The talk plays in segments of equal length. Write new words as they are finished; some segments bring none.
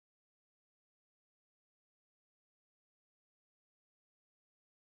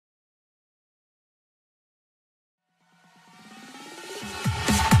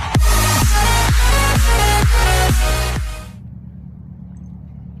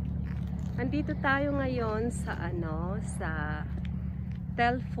Andito tayo ngayon sa sa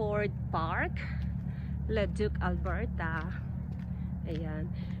Telford Park, Leduc, Alberta. Ayan.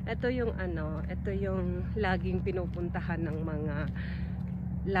 Ito yung ito yung laging pinupuntahan ng mga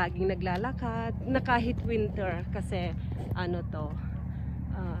laging naglalakad na kahit winter kasi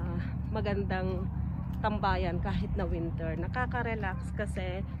magandang tambayan kahit na winter. Nakaka-relax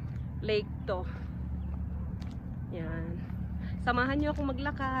kasi lake to. Yan. Samahan niyo akong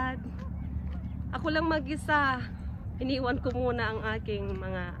maglakad. Ako lang mag-isa. Iniwan ko muna ang aking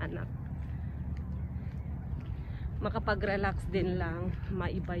mga anak. Makapag-relax din lang,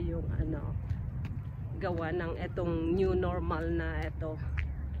 maiba yung gawa ng etong new normal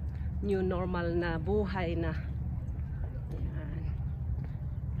na buhay na. Ayan.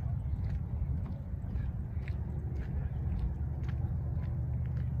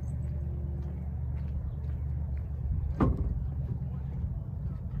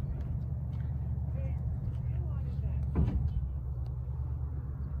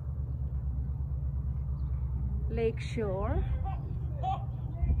 Lakeshore.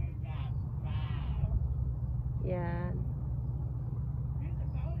 Yan.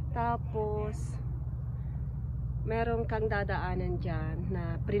 Tapos meron kang dadaanan dyan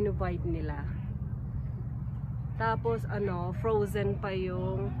na pre-provide nila. Tapos frozen pa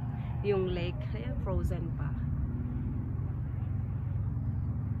yung lake. Ayan, frozen pa.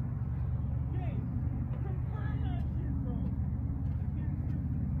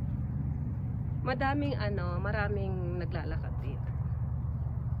 Maraming naglalakad dito.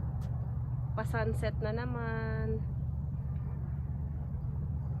 Pa-sunset na naman.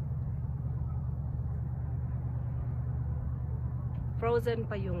 Frozen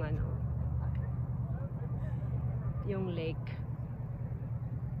pa yung yung lake.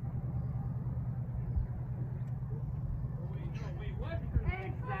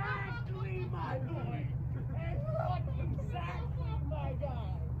 Exactly, my boy. Exactly, my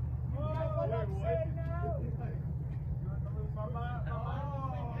guy. What I'm saying now?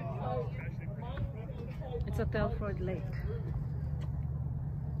 It's a Telford Lake.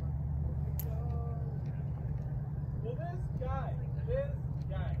 Well, this guy.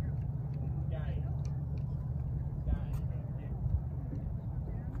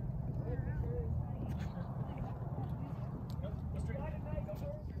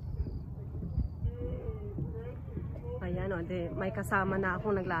 Ayan may kasama na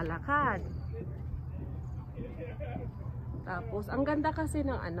akong naglalakad. Tapos ang ganda kasi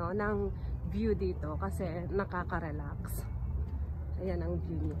ng ng view dito kasi nakaka-relax. Ayan ang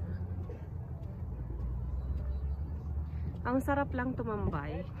view niya. Ang sarap lang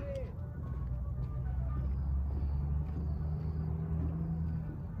tumambay.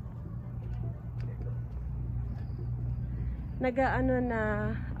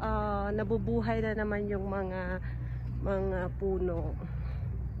 Nabubuhay na naman yung mga puno.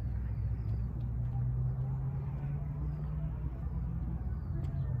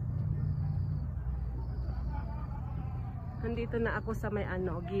 Nandito na ako sa may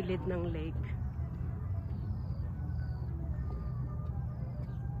gilid ng lake.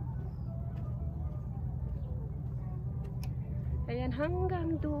 Ayan,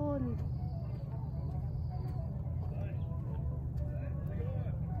 hanggang doon.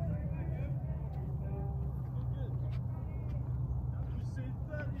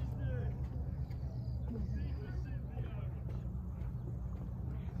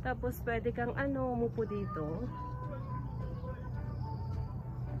 Tapos pwede kang umupo dito.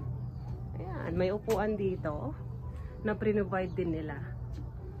 Ayan, may upuan dito na pre-provide din nila.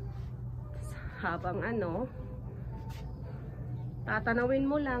 Habang tatanawin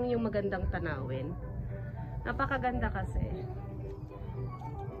mo lang yung magandang tanawin. Napakaganda kasi.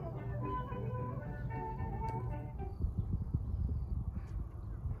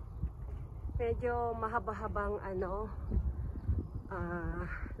 Medyo mahaba-habang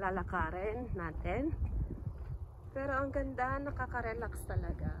lalakarin natin. Pero ang ganda, nakaka-relax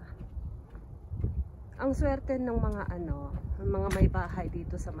talaga. Ang swerte ng mga mga may bahay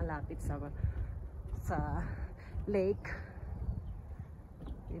dito sa malapit sa lake.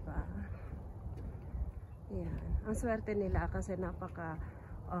 Diba? Yan. Ang swerte nila kasi napaka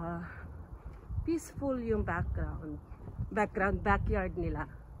peaceful yung backyard nila.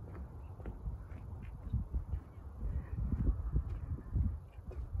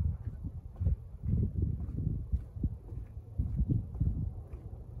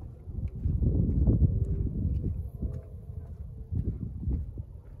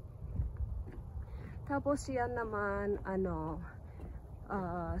 Tapos yan naman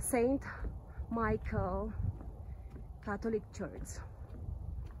Saint Michael Catholic Church.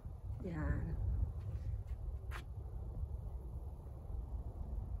 Yan.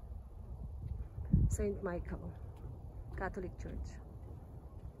 St. Michael Catholic Church.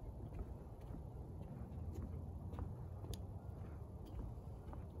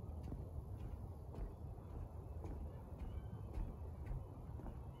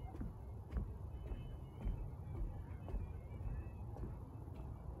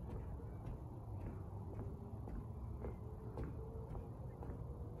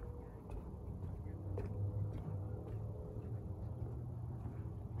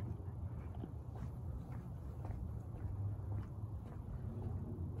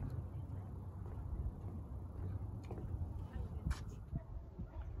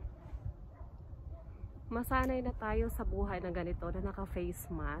 Masanay na tayo sa buhay na ganito na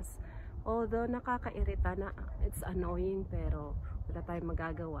naka-face mask. Although nakakairita na, it's annoying, pero wala tayong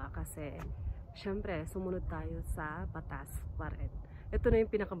magagawa kasi syempre sumunod tayo sa batas pa rin. Ito na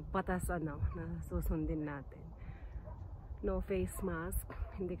yung pinakabatas na susundin natin. No face mask,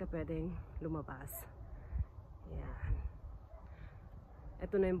 hindi ka pwedeng lumabas. Yan.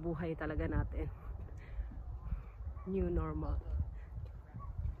 Ito na yung buhay talaga natin. New normal.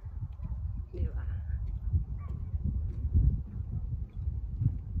 Di ba?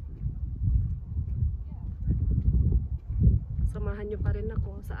 Samahan nyo pa rin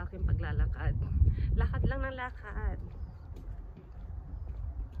ako sa aking paglalakad. Lakad lang ng lakad.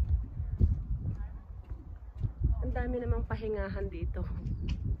 Ang dami namang pahingahan dito.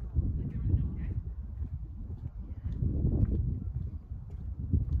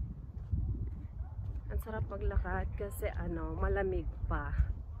 Ang sarap maglakad kasi malamig pa.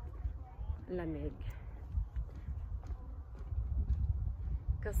 Lamig.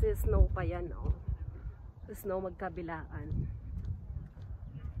 Kasi snow pa yan, oh. Snow magkabilaan.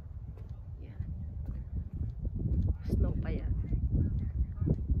 Snow pa yan.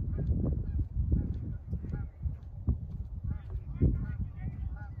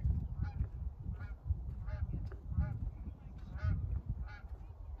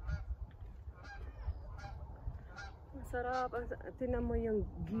 Masarap. Tinan mo yung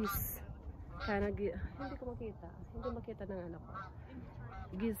geese. Hindi ko makita. Hindi makita ng anak ko.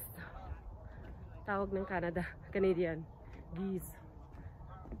 Geese. Tawag ng Canada. Canadian. Geese.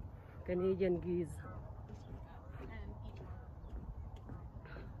 Canadian geese.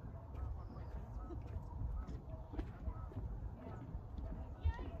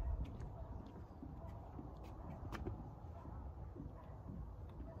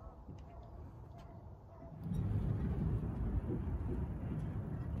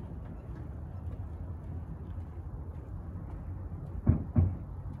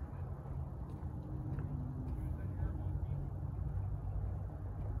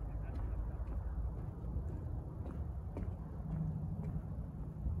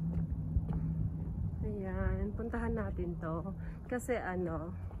 Puntahan natin to kasi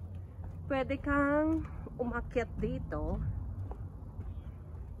pwede kang umakyat dito,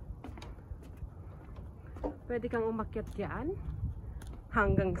 pwede kang umakyat yan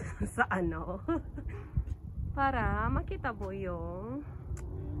hanggang sa para makita mo yung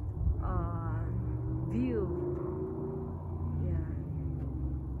view. Yan.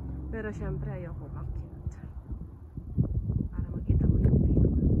 Pero syempre ayoko umakyat para makita mo yung view.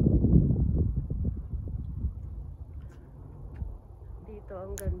 Dito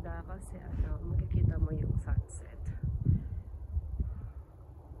ang ganda kasi makikita mo yung sunset.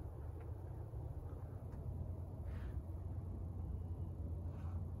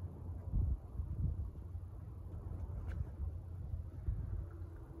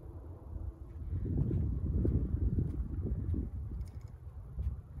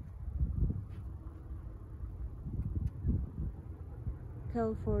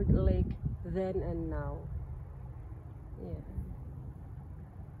 Telford Lake then and now. Yeah.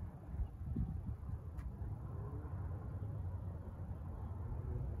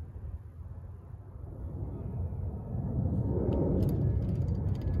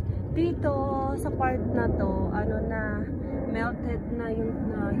 Dito sa part na to, melted na yung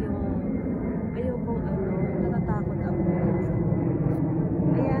ayokong natatakot ako.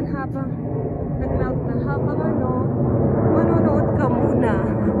 Ayan, habang nag-melt na, habang manonood ka muna.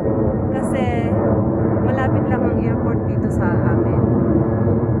 Kasi malapit lang ang airport dito sa amin.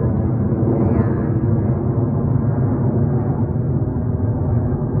 Ayan.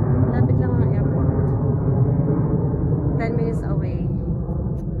 Malapit lang ang airport. 10 minutes away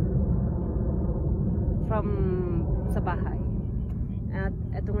from sa bahay. At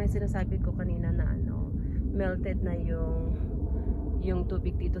ito nga yung sinasabi ko kanina na melted na yung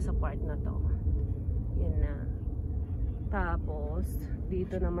tubig dito sa part na to. Yan na. Tapos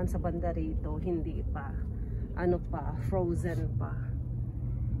dito naman sa banda rito, hindi pa. Ano pa, frozen pa.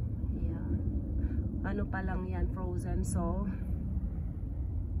 Yan. Ano pa lang yan, frozen. So,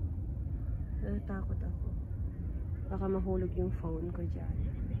 takot ako. Baka mahulog yung phone ko dyan.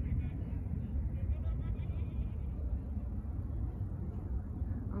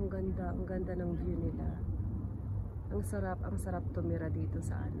 Ang ganda ng view nila. Ang sarap tumira dito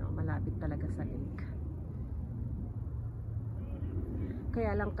sa ano, malapit talaga sa lake.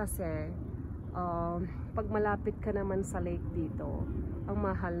 Kaya lang kasi, pag malapit ka naman sa lake dito, ang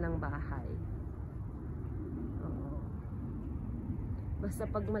mahal ng bahay. Basta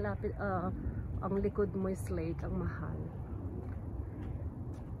pag malapit, ang likod mo is lake, ang mahal.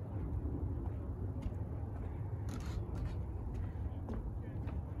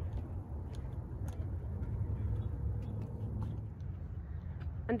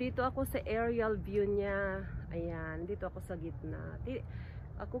 Andito ako sa aerial view niya. Ayan, dito ako sa gitna.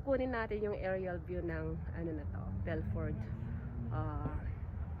 Kukunin natin yung aerial view ng ano na to, Telford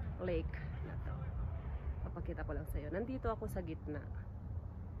Lake na to. Papakita ko lang sa iyo. Nandito ako sa gitna.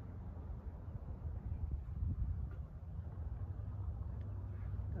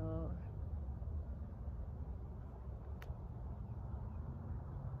 So,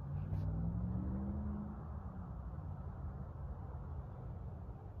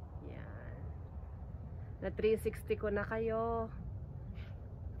 na 360 ko na kayo.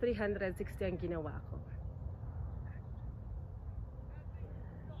 360 ang ginawa ko.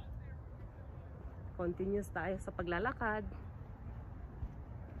 Continuous tayo sa paglalakad.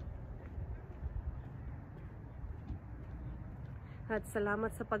 At salamat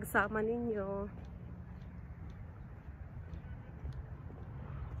sa pagsama ninyo.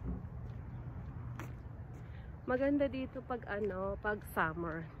 Maganda dito pag pag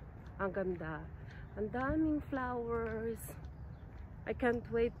summer. Ang ganda. Ang daming flowers. I can't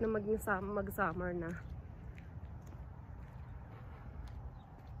wait na mag-summer na.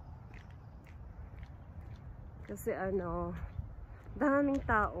 Kasi daming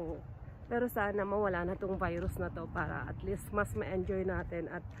tao. Pero sana mawala na tong virus na to para at least mas ma-enjoy natin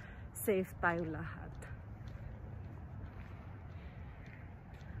at safe tayong lahat.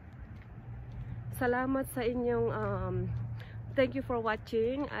 Salamat sa inyong thank you for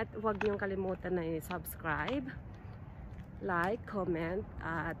watching at huwag niyong kalimutan na i-subscribe, like, comment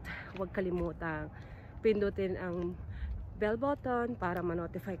at huwag kalimutan pindutin ang bell button para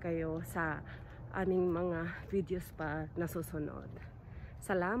ma-notify kayo sa aming mga videos pa na susunod.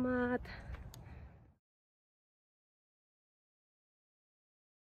 Salamat!